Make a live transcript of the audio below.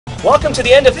Welcome to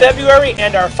the end of February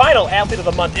and our final Athlete of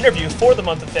the Month interview for the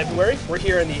month of February. We're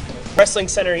here in the Wrestling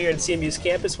Center here at CMU's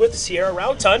campus with Sierra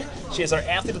Roundton. She is our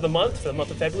Athlete of the Month for the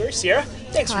month of February. Sierra,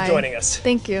 thanks for joining us.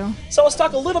 Thank you. So let's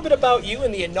talk a little bit about you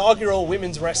in the inaugural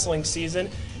women's wrestling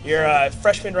season. You're a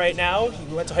freshman right now.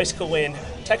 You went to high school in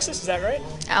Texas, is that right?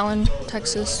 Allen,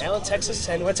 Texas. Allen, Texas,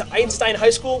 and went to Einstein High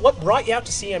School. What brought you out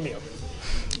to CMU?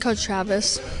 Coach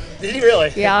Travis. Did he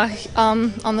really? Yeah.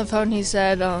 On the phone he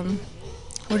said,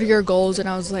 what are your goals? And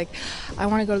I was like, I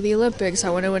want to go to the Olympics. I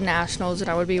want to win nationals, and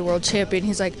I want to be a world champion.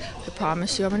 He's like, I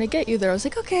promise you I'm going to get you there. I was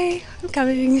like, okay, I'm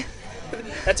coming.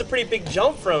 That's a pretty big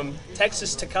jump from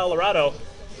Texas to Colorado.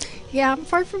 Yeah, I'm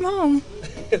far from home.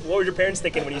 What were your parents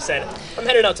thinking when you said, I'm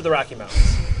headed out to the Rocky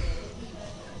Mountains?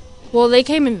 Well, they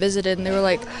came and visited, and they were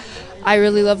like, I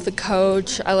really love the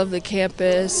coach. I love the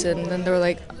campus. And then they were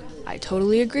like, I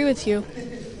totally agree with you.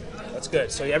 That's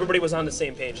good. So everybody was on the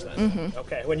same page then. Mm-hmm.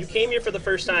 Okay. When you came here for the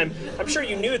first time, I'm sure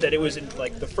you knew that it was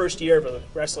like the first year of a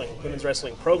women's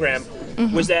wrestling program.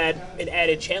 Mm-hmm. Was that an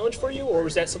added challenge for you, or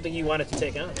was that something you wanted to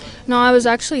take on? No, I was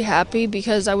actually happy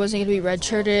because I wasn't going to be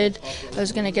redshirted. I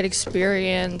was going to get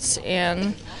experience,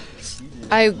 and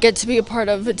I get to be a part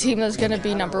of a team that's going to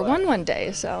be number one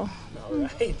day. So. All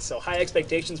right, so high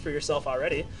expectations for yourself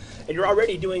already, and you're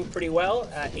already doing pretty well.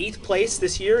 8th place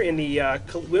this year in the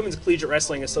Women's Collegiate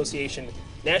Wrestling Association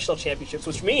National Championships,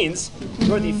 which means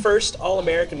you're the first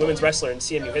All-American women's wrestler in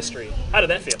CMU history. How did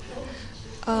that feel?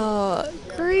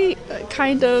 Great,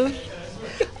 kind of.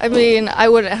 I mean, I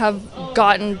wouldn't have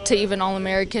gotten to even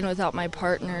All-American without my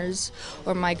partners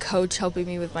or my coach helping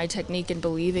me with my technique and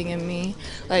believing in me.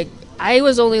 Like, I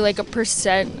was only like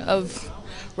 1% of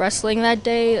wrestling that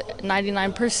day.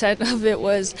 99% of it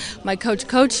was my coach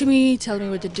coaching me, telling me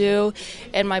what to do,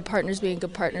 and my partners being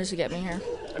good partners to get me here.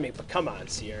 I mean, but come on,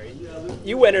 Sierra.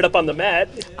 You ended up on the mat.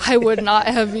 I would not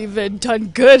have even done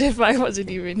good if I wasn't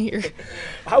even here.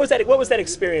 How was that? What was that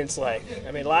experience like?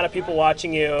 I mean, a lot of people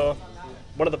watching you,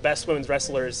 one of the best women's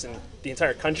wrestlers in the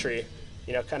entire country,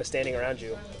 you know, kind of standing around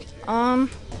you.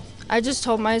 I just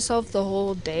told myself the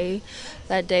whole day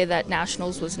that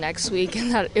Nationals was next week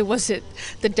and that it wasn't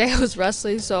the day I was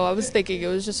wrestling, so I was thinking it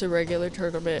was just a regular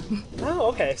tournament. Oh,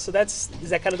 okay. So is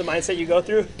that kind of the mindset you go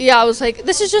through? Yeah, I was like,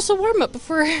 this is just a warm-up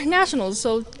before Nationals,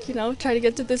 so, you know, try to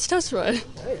get to this test run.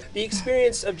 The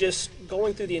experience of just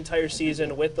going through the entire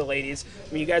season with the ladies,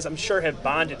 I mean, you guys, I'm sure, have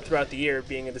bonded throughout the year,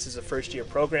 being that this is a first-year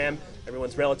program.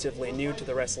 Everyone's relatively new to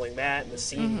the wrestling mat and the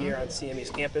scene here on CMU's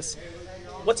campus.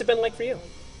 What's it been like for you?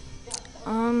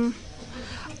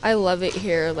 I love it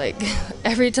here. Like,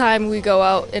 every time we go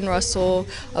out and wrestle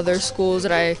other schools,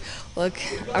 and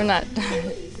I'm not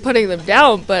putting them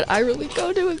down, but I really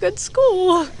go to a good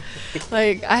school.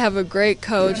 Like, I have a great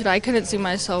coach, and I couldn't see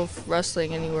myself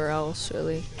wrestling anywhere else,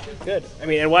 really. Good. I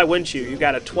mean, and why wouldn't you? You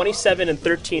got a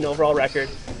 27-13 overall record.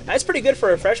 That's pretty good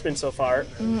for a freshman so far.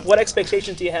 What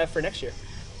expectations do you have for next year?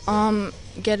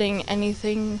 Getting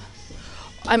anything.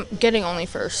 I'm getting only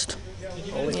first.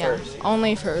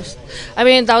 Only first. I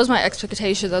mean, that was my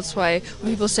expectation. That's why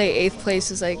when people say 8th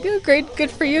place is like, oh, great,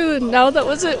 good for you. And now that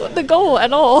wasn't the goal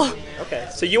at all. Okay,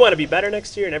 so you want to be better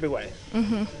next year in every way.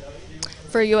 Mm-hmm.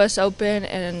 For U.S. Open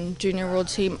and Junior World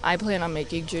Team, I plan on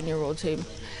making Junior World Team.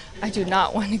 I do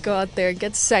not want to go out there and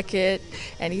get second,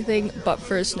 anything but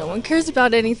first. No one cares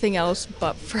about anything else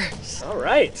but first. All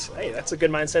right. Hey, that's a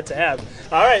good mindset to have.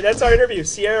 All right, that's our interview.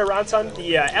 Sierra Roundton,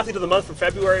 the Athlete of the Month for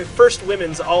February, first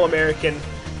women's All-American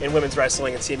in women's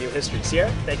wrestling in CMU history.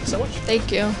 Sierra, thank you so much.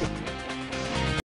 Thank you.